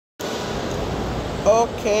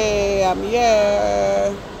Okay, I'm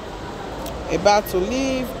here, about to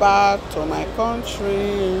leave back to my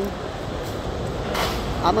country.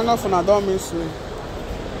 I'm enough when I don't miss me.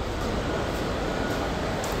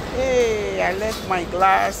 Hey, I left my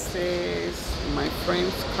glasses in my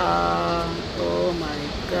friend's car. Oh my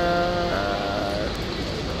god.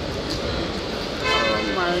 Oh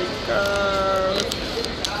my god.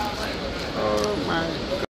 Oh my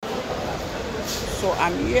god. So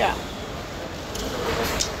I'm here,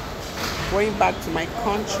 going back to my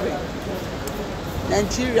country.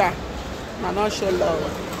 Nigeria, I not show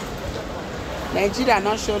love. Nigeria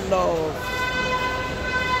not show love.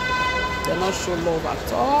 They not show love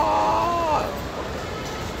at all.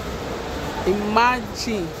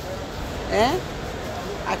 Imagine,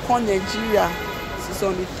 I come Nigeria since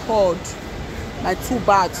on the 3rd. My 2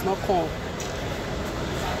 bags not come.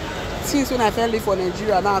 Since when I fell leave for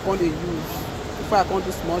Nigeria, now I can't use. Before I can't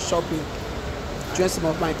do small shopping, dress some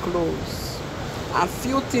of my clothes, and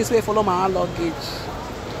few things wey follow my hand luggage.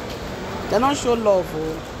 They not show love.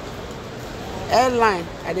 Oh. Airline,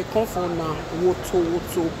 I dey come for now.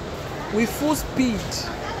 Woto. With full speed.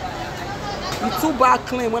 The 2 bag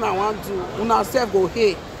claim when I want to. Una self go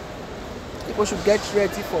hey. People should get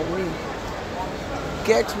ready for me.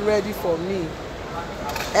 Get ready for me.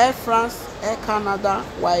 Air France, Air Canada,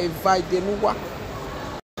 Waiva Denuwa.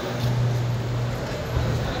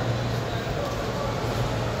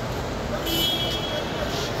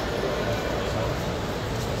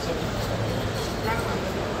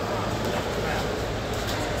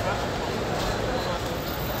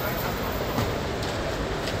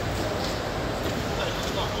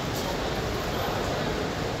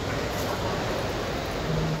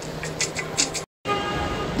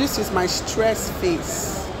 This is my stress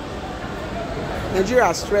face.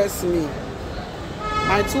 Nigeria stress me.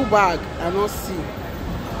 My 2 bag, I don't see.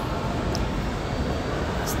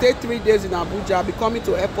 Stay 3 days in Abuja. I be coming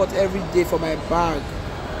to airport every day for my bag.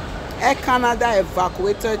 Air Canada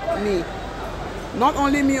evacuated me. Not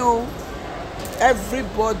only me,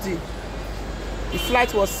 everybody. The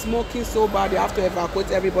flight was smoking so bad they have to evacuate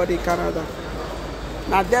everybody in Canada.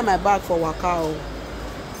 Now there my bag for Wakao.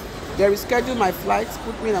 They rescheduled my flight,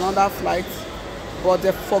 put me in another flight, but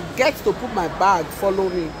they forget to put my bag follow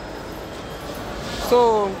me.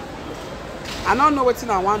 So I don't know what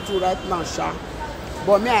I want to do right now, Sha.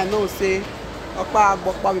 But me, I know say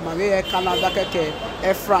Okpa with my Air Canada,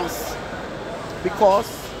 Air France, because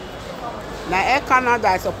now Air Canada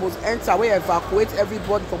I suppose enter we evacuate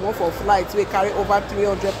everybody from one for flights we carry over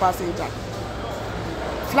 300 passengers.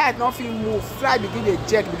 Flight nothing move, flight begin to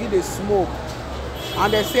jet, begin to smoke.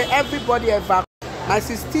 And they say everybody evacuate. My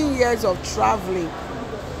 16 years of traveling,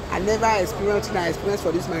 I never experienced an experience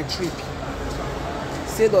for this my trip.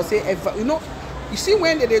 Say they say you see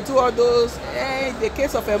when they do all those, the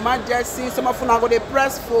case of emergency, some of them go they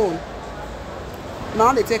press phone.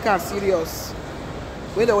 Now they take us serious.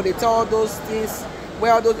 When they tell all those things,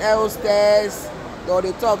 where all those airstairs,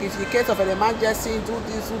 they talk if in case of an emergency, do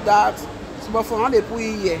this, do that. Some of them they put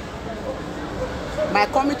in here. My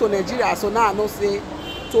coming to Nigeria, so now I know say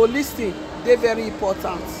to listen, they're very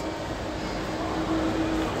important.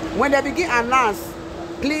 When they begin announce,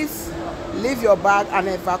 please leave your bag and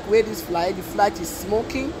evacuate this flight. The flight is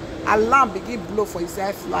smoking. Alarm begin blow for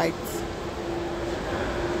inside flight.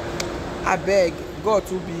 I beg, God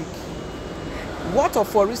too big. What of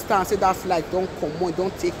for instance say that flight don't come on,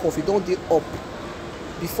 don't take off, it don't dey up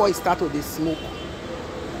before it start to dey smoke.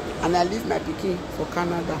 And I leave my pikin for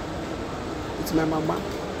Canada with my mama.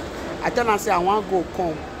 I tell her say I want go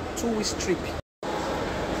come 2 weeks trip.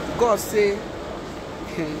 God say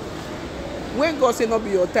when God say not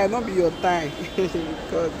be your time, not be your time.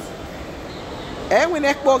 God. And when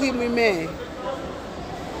they call him women,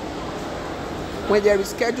 when they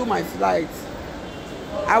reschedule my flight,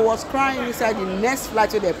 I was crying inside the next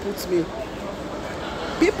flight where they put me.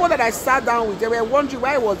 People that I sat down with, they were wondering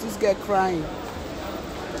why was this girl crying.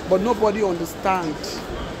 But nobody understand.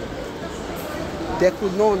 They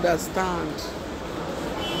could not understand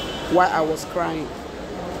why I was crying.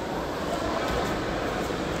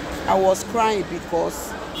 I was crying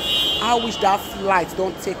because I wish that flight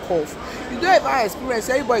don't take off. You don't ever experience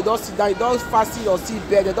everybody don't sit down, you don't fasten your seat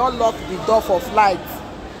belt, they don't lock the door for flight.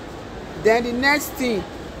 Then the next thing,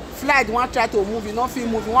 flight want try to move, you not fit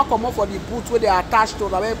move, you want come up for the boot where they are attached to,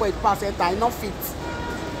 where everybody pass enter, you not fit.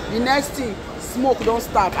 The next thing, smoke don't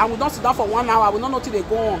start, and we don't sit down for 1 hour, we don't know till they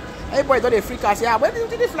go on. Everybody don't they freak out, say, where did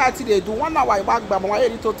the flight till they do? 1 hour, you back back, why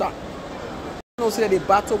total? You know, say they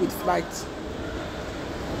battle with flight.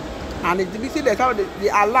 And the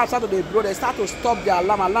alarm start to blow, they start to stop the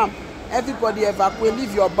alarm. Everybody evacuate.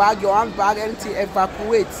 Leave your bag, your handbag, anything.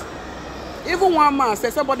 Evacuate. Even one man say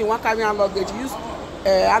somebody want carry hand luggage. Use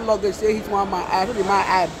hand luggage. Say hit one man. I told the man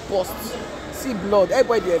I bust. See blood.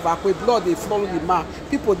 Everybody dey evacuate. Blood dey follow the man.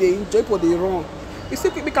 People dey enjoy. People dey run. You see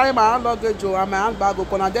people carry my hand luggage and my handbag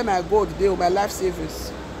open, and then I go today with my life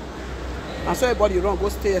savings. And so everybody run, go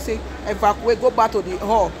stay. I say evacuate, go back to the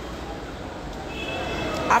hall.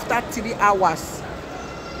 After 3 hours,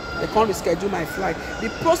 they can't reschedule my flight. The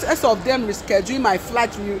process of them rescheduling my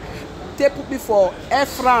flight, they put me for Air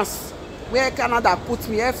France, where Canada put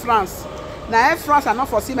me, Air France. Now Air France are not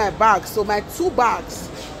foresee my bags, so my 2 bags.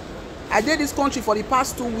 I did this country for the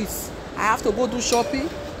past 2 weeks. I have to go do shopping,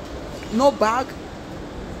 no bag.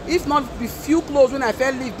 If not the few clothes when I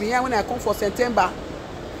fell leave behind when I come for September.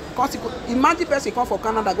 Imagine person come for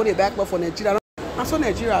Canada, go to back for Nigeria. And so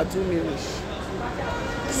Nigeria do me rich.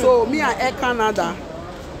 So me and Air Canada,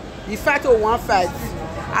 the fight of one fight,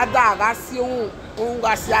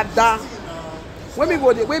 when me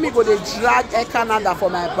go they drag Air Canada for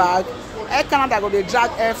my bag. Air Canada go they drag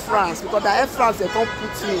Air France because the Air France they can't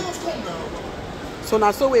put me. So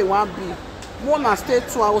now so we want be. One and stay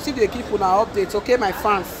tuned. I will see the keep on our updates. Okay, my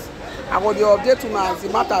fans. I will the update on as the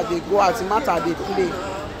matter they go, as the matter they play.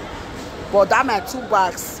 But that my 2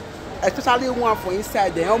 bags, especially one for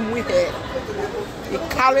inside, they help me here.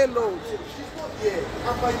 It carry load.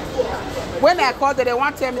 When I call them, they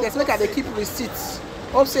want to tell me they keep receipts.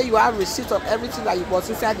 Hope say you have receipt of everything that you bought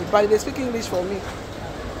inside the body. They speak English for me.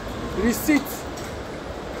 Receipt.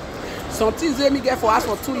 Some things they me get for us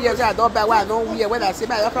for 2 years. I don't buy why I don't wear. When I say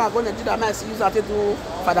my I'm going to do that, I see use that to do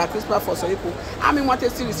Father Christmas for some people. I mean, want to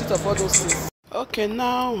see receipt of all those things. Okay,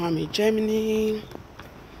 now I'm in Germany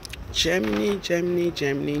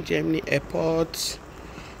airport.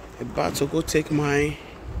 About to go take my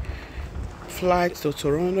flight to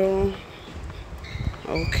Toronto.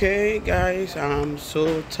 Okay, guys, I'm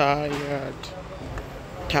so tired.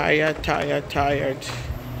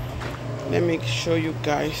 Let me show you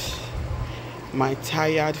guys my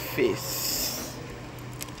tired face.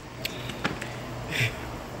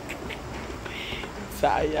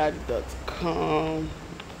 Tired.com.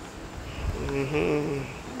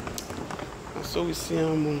 So we see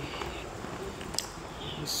him.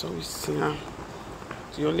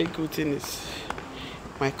 The only good thing is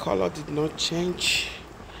my color did not change.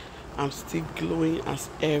 I'm still glowing as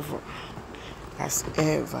ever.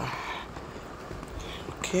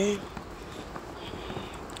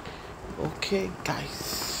 Okay,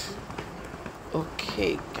 guys,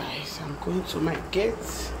 I'm going to my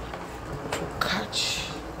gate to catch.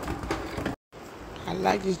 I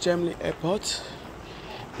like this Germany airport.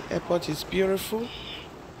 The airport is beautiful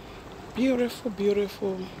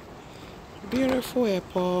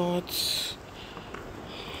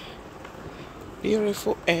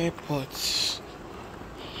airport.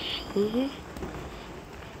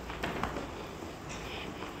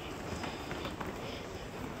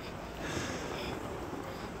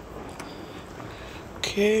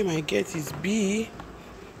 Okay, my gate is B.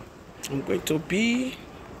 I'm going to B.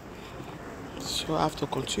 So I have to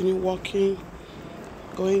continue walking.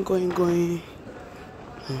 Going.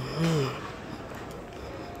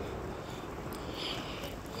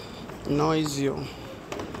 Noisy.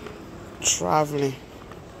 Traveling.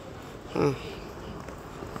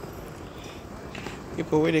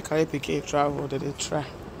 People where they carry pikin travel, they try.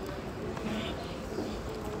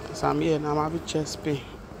 Because I'm here now, I'm having chest pain.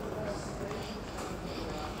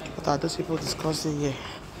 What are those people discussing here?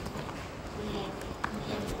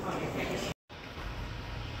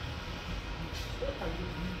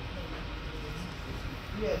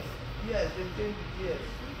 Yes,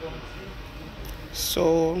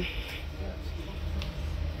 so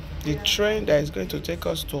the train that is going to take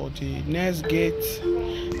us to the next gate,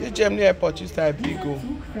 the Germany airport is like big.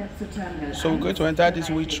 So we're going to enter this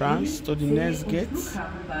WeTrans to the next gate.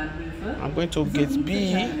 I'm going to gate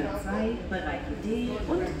B.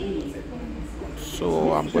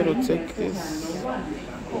 So I'm going to take this.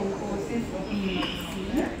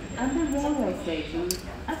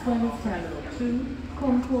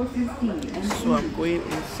 So I'm going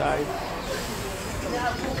inside.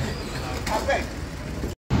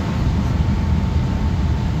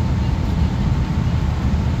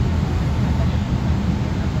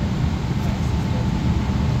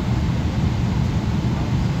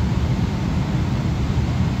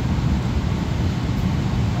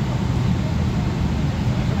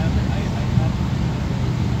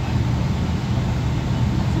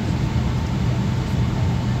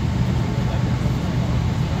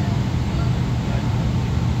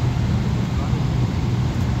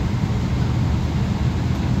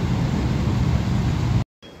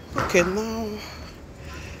 Okay, now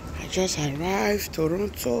I just arrived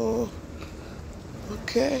Toronto.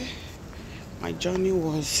 Okay, my journey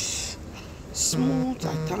was smooth.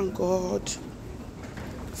 I thank God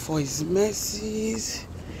for His mercies,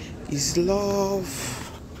 His love,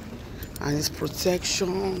 and His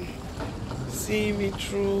protection. Seeing me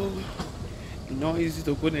through. It's not easy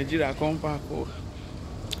to go to Nigeria, come back,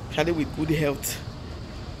 especially with good health.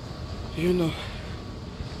 You know,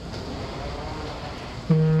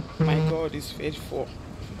 my God is faithful.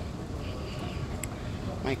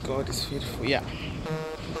 My God is faithful. Yeah,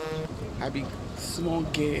 I be small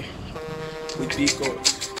girl with big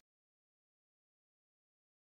God.